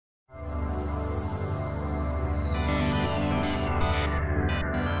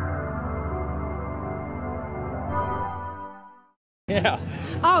Yeah.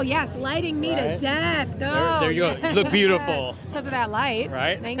 Oh, yes, lighting me to death. Go. There you go. You look beautiful. Because of that light.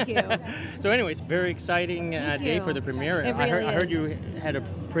 Right? Thank you. So anyways, very exciting day for the premiere. It really I heard you had a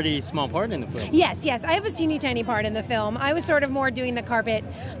pretty small part in the film. Yes, I have a teeny tiny part in the film. I was sort of more doing the carpet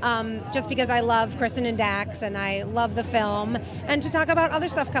just because I love Kristen and Dax and I love the film, and to talk about other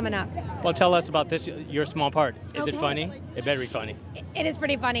stuff coming up. Well, tell us about this, your small part. Is it funny? It better be funny. It is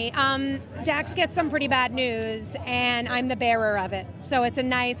pretty funny. Dax gets some pretty bad news, and I'm the bearer of it. So it's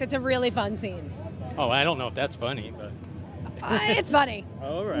a really fun scene. Oh, I don't know if that's funny, but... It's funny.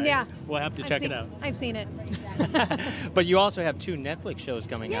 All right. Yeah. We'll have to check it out. I've seen it. But you also have 2 Netflix shows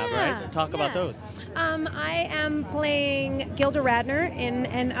coming out, right? Talk about those. I am playing Gilda Radner in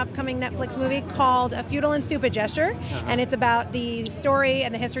an upcoming Netflix movie called A Futile and Stupid Gesture, and it's about the story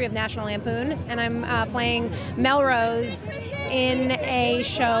and the history of National Lampoon, and I'm playing Melrose in a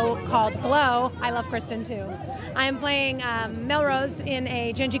show called Glow. I love Kristen too. I'm playing Melrose in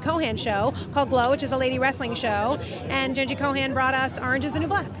a Genji Cohan show called Glow, which is a lady wrestling show, and Genji Cohan brought us Orange is the New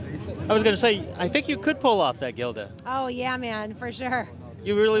Black. I was going to say, I think you could pull off that Gilda. Oh yeah, man, for sure.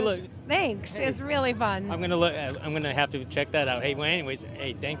 You really look. Thanks. It's really fun. I'm gonna have to check that out. Hey, well, anyways,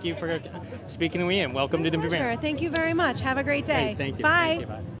 hey, thank you for speaking to me, and welcome to the premiere. Thank you very much. Have a great day. Hey, thank you. Bye. Thank you,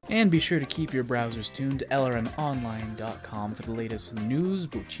 bye. And be sure to keep your browsers tuned to lrmonline.com for the latest news,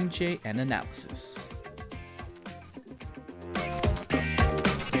 bochinche, and analysis.